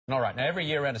All right, now every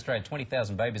year around Australia,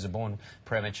 20,000 babies are born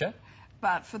premature.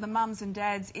 But for the mums and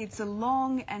dads, it's a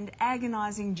long and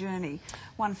agonising journey.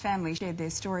 One family shared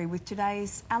their story with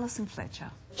today's Alison Fletcher.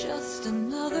 Just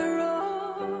another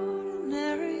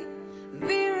ordinary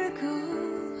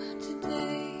miracle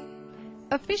today.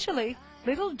 Officially,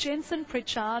 little Jenson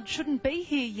Pritchard shouldn't be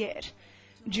here yet.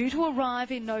 Due to arrive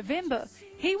in November,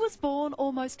 he was born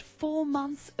almost 4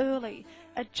 months early,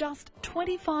 at just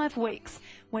 25 weeks,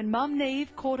 when Mum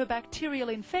Niamh caught a bacterial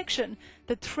infection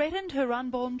that threatened her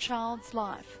unborn child's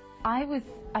life. I was,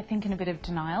 I think, in a bit of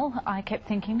denial. I kept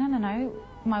thinking, no,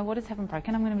 my waters haven't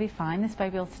broken, I'm going to be fine, this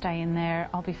baby will stay in there,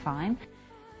 I'll be fine.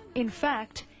 In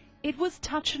fact, it was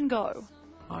touch and go.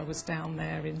 I was down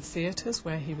there in theatres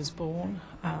where he was born,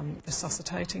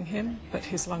 resuscitating him, but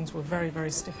his lungs were very,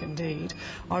 very stiff indeed.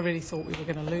 I really thought we were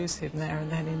going to lose him there and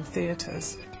then in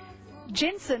theatres.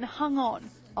 Jenson hung on,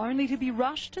 only to be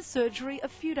rushed to surgery a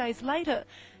few days later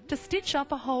to stitch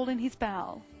up a hole in his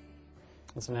bowel.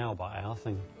 It's an hour-by-hour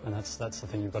thing, and that's the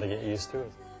thing you've got to get used to.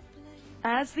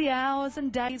 As the hours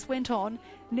and days went on,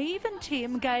 Niamh and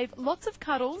Tim gave lots of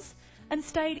cuddles and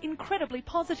stayed incredibly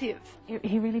positive.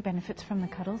 He really benefits from the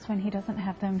cuddles. When he doesn't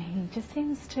have them, he just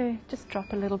seems to just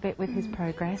drop a little bit with his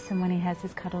progress, and when he has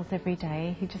his cuddles every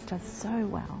day, he just does so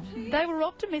well. They were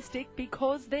optimistic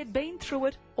because they'd been through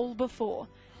it all before.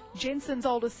 Jenson's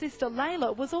older sister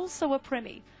Layla was also a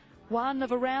preemie, one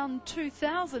of around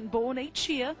 2,000 born each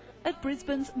year at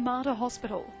Brisbane's Mater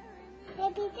Hospital.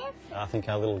 I think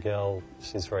our little girl,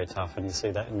 she's very tough, and you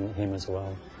see that in him as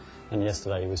well. And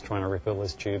yesterday he was trying to rip all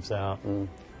his tubes out, and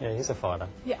yeah, he's a fighter.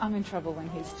 Yeah, I'm in trouble when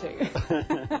he's two.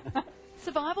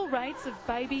 Survival rates of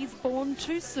babies born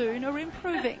too soon are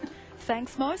improving,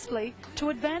 thanks mostly to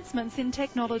advancements in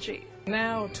technology.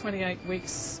 Now 28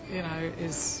 weeks,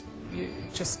 is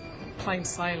just plain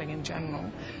sailing in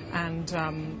general, and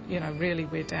really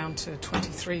we're down to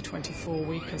 23, 24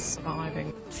 weekers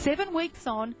surviving. 7 weeks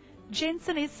on,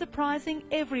 Jenson is surprising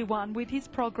everyone with his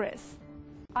progress.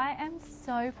 I am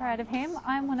so proud of him.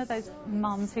 I'm one of those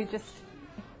mums who just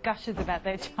gushes about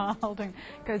their child and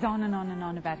goes on and on and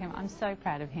on about him. I'm so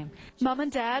proud of him. Mum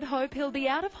and Dad hope he'll be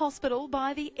out of hospital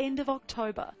by the end of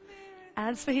October.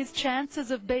 As for his chances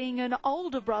of being an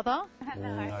older brother...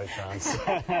 No chance.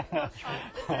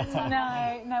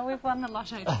 No, we've won the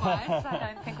lotto twice.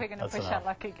 I don't think we're going to push our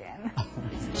luck again.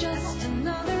 It's just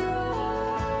another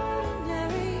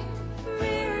ordinary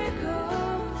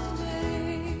miracle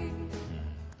today.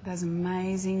 Those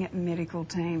amazing medical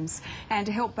teams. And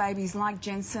to help babies like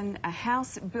Jenson, a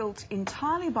house built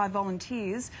entirely by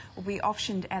volunteers will be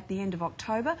auctioned at the end of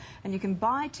October, and you can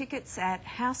buy tickets at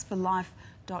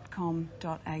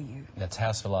houseforlife.com.au. That's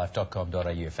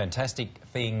houseforlife.com.au. Fantastic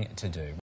thing to do.